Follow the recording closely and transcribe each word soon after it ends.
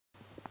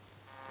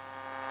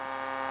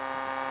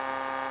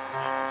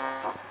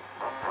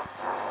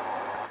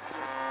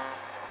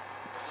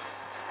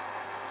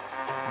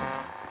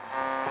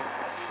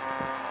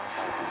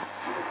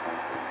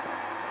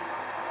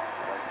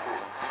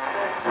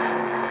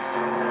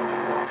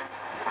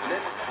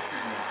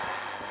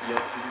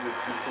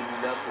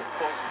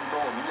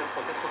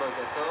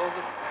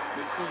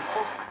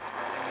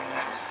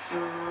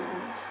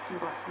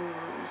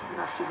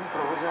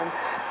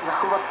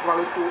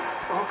kvalitu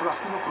toho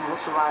vlastního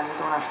průvodcování,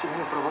 toho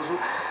návštěvního provozu.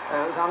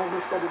 Zámek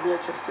byl v té době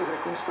čerstvě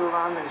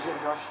zrekonstruován, takže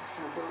v dalších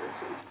byl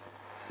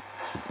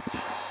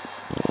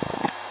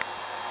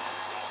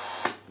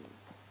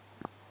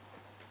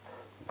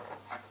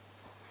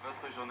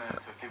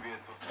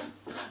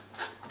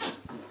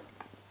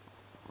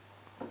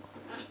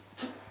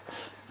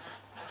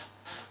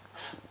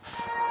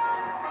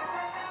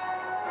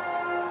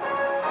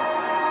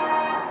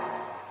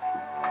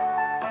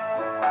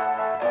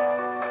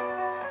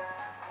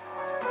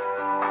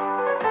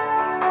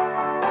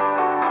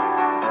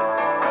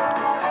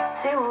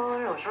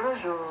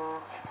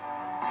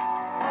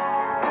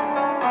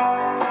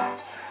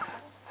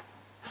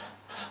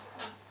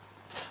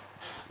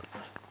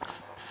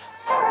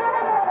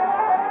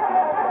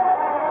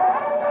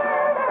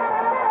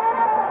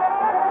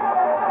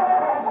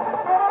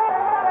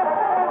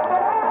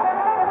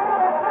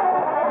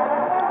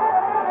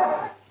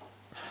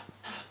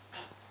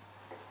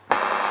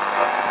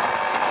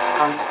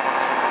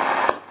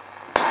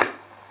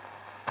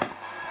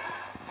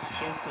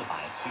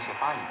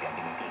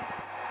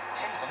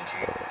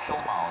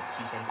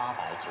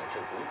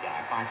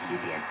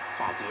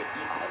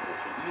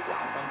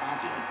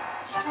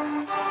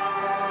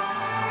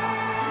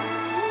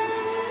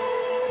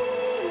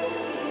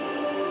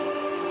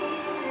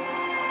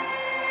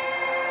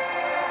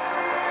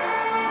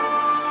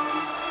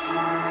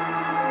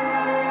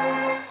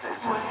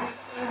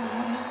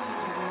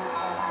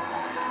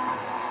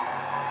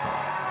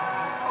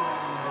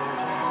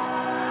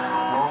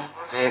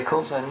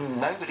vehicles,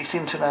 and nobody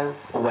seemed to know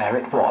where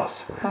it was.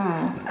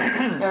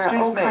 There are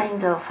all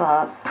kinds of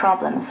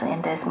problems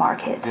in this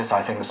market. Yes,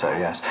 I think so,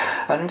 yes.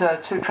 And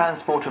to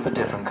transport of a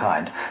different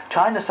kind.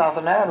 China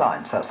Southern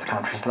Airlines, that's the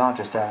country's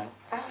largest airline.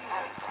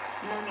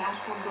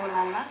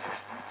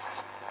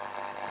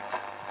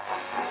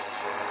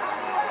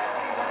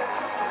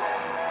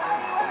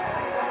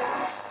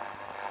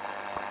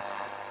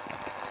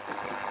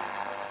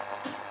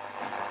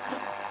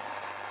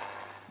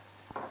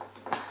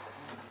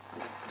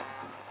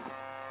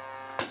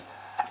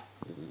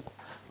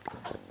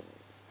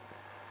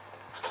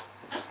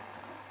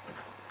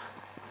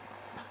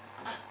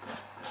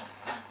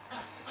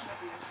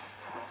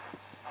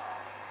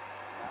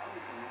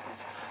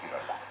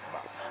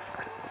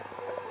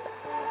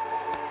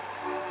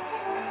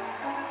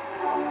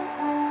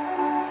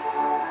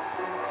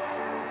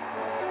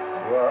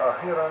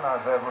 وأخيرا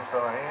أعزائي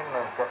المستمعين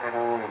ننتقل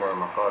إلى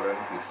مقال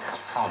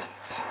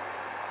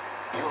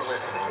You're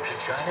listening to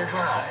China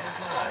Drive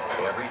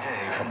every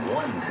day from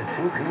 1 to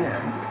 2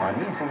 p.m. on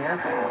Easy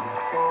FM.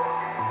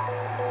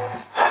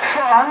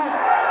 Şu an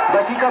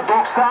dakika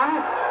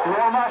 90,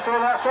 normal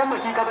söyler son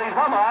dakikadayız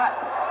ama...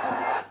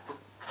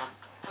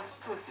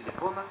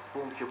 Телефона с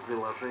помощью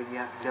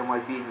приложения для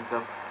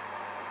мобильников.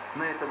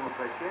 На этом мы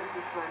прощаемся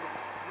с вами.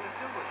 Не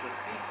ждем ваших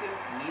писем,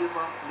 мир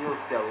вам,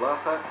 милости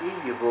Аллаха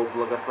и Его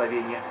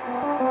благословения.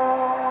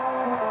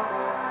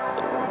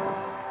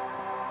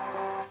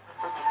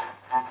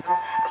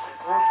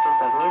 Что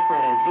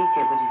совместное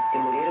развитие будет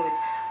стимулировать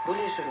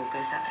более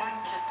широкое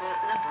сотрудничество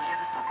на более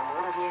высоком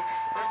уровне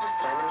между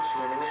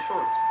странами-членами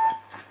ШОР.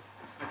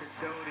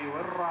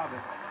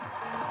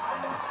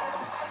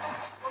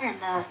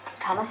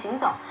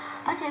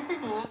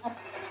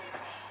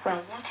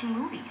 Well, watching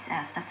movies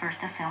as the first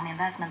film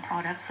investment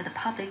product for the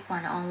public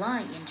went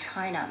online in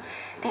China.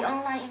 The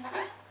online...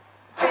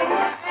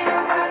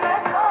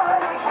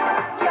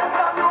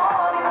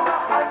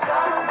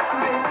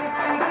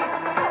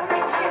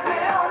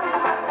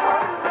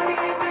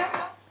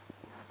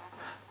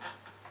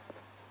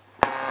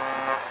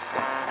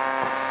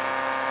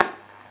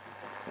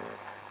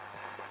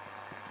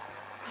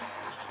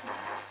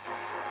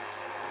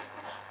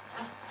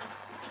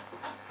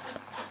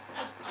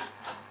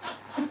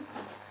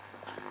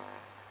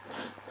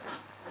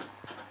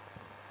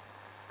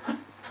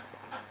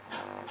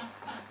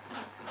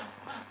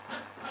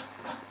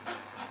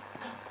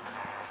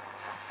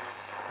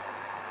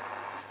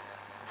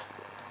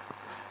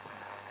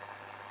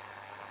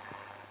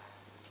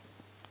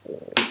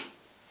 الفيديو